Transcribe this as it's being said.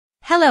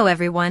Hello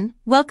everyone,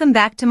 welcome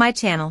back to my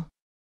channel.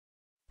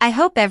 I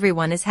hope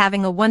everyone is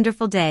having a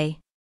wonderful day.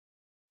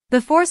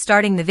 Before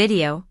starting the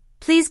video,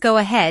 please go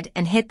ahead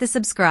and hit the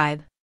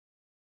subscribe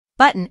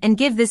button and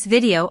give this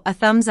video a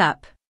thumbs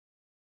up.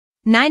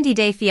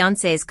 90-Day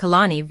Fiancé's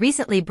Kalani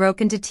recently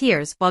broke into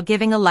tears while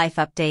giving a life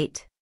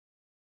update.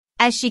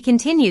 As she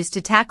continues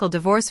to tackle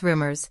divorce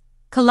rumors,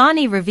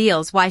 Kalani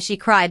reveals why she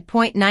cried.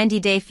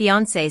 90-Day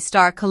Fiancé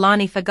star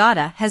Kalani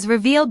Fagada has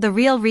revealed the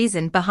real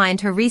reason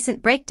behind her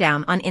recent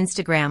breakdown on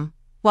Instagram,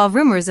 while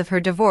rumors of her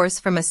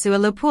divorce from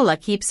Asuelu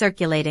keep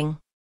circulating.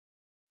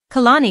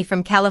 Kalani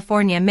from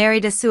California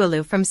married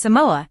Asuelu from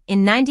Samoa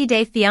in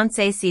 90-Day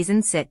Fiancé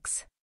Season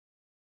 6.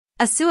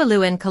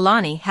 Asuelu and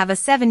Kalani have a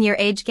 7-year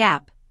age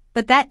gap,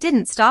 but that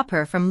didn't stop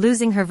her from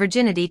losing her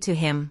virginity to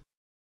him.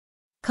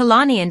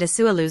 Kalani and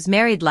Asuelu's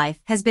married life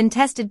has been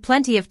tested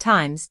plenty of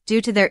times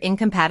due to their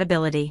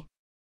incompatibility.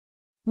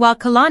 While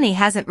Kalani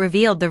hasn't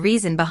revealed the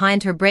reason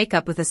behind her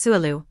breakup with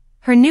Asuelu,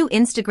 her new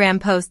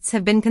Instagram posts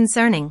have been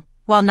concerning.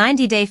 While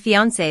 90-Day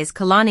Fiancé's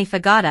Kalani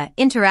Fagada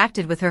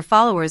interacted with her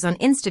followers on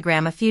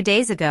Instagram a few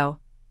days ago,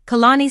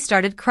 Kalani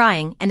started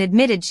crying and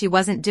admitted she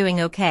wasn't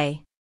doing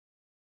okay.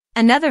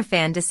 Another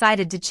fan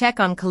decided to check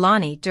on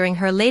Kalani during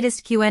her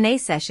latest Q&A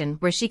session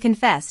where she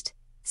confessed,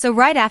 "So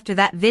right after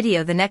that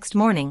video the next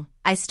morning,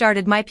 I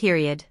started my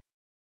period."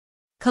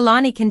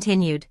 Kalani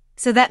continued,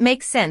 "So that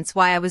makes sense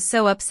why I was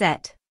so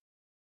upset."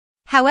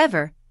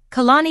 However,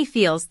 Kalani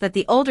feels that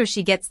the older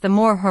she gets the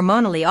more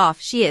hormonally off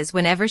she is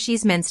whenever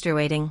she's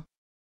menstruating.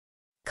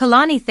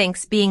 Kalani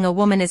thinks being a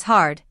woman is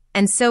hard,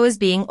 and so is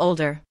being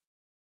older.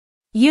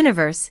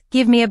 "Universe,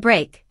 give me a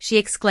break," she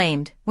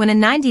exclaimed. When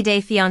a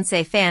 90-Day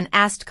Fiancé fan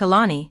asked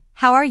Kalani,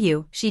 "How are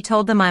you?" she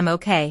told them, "I'm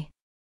okay."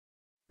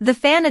 The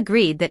fan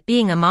agreed that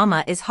being a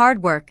mama is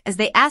hard work as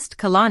they asked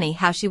Kalani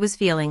how she was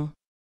feeling.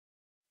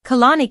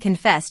 Kalani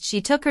confessed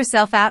she took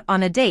herself out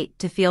on a date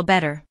to feel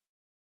better.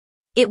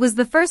 It was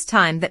the first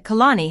time that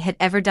Kalani had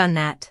ever done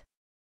that.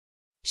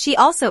 She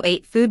also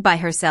ate food by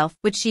herself,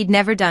 which she'd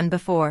never done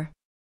before.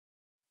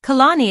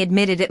 Kalani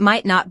admitted it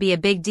might not be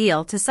a big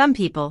deal to some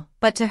people,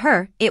 but to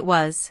her, it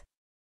was.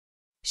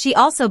 She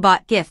also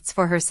bought gifts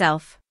for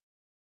herself.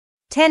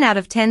 10 out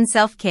of 10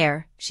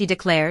 self-care, she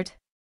declared.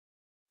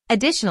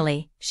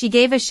 Additionally, she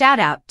gave a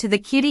shout-out to the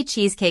cutie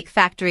Cheesecake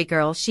Factory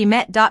girl she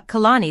met.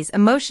 Kalani's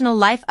emotional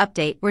life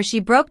update where she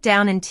broke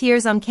down in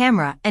tears on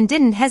camera and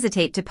didn't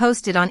hesitate to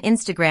post it on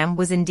Instagram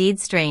was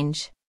indeed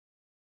strange.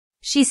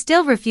 She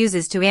still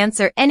refuses to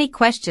answer any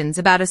questions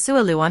about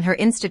Asuelu on her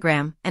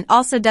Instagram and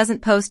also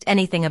doesn't post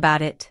anything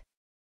about it.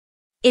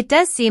 It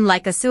does seem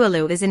like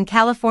Asuelu is in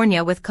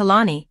California with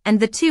Kalani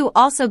and the two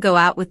also go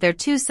out with their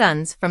 2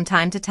 sons from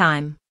time to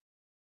time.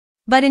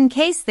 But in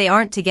case they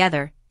aren't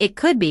together, it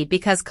could be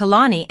because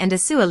Kalani and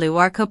Asuelu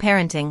are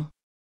co-parenting.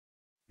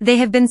 They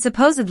have been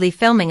supposedly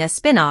filming a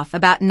spin-off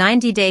about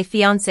 90-Day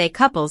Fiancé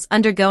couples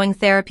undergoing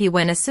therapy.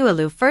 When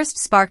Asuelu first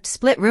sparked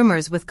split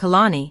rumors with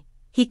Kalani,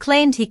 he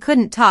claimed he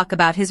couldn't talk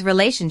about his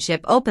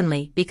relationship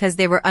openly because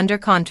they were under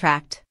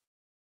contract.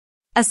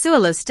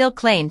 Asuelu still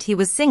claimed he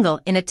was single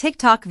in a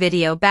TikTok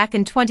video back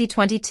in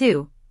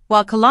 2022,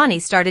 while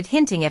Kalani started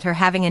hinting at her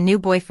having a new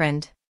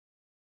boyfriend.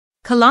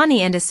 Kalani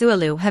and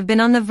Asuelu have been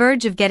on the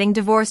verge of getting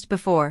divorced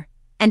before,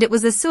 and it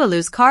was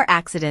Asuelu's car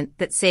accident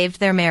that saved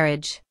their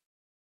marriage.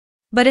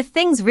 But if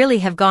things really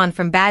have gone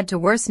from bad to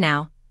worse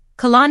now,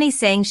 Kalani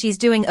saying she's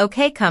doing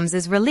okay comes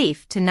as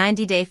relief to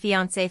 90-Day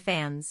Fiancé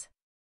fans.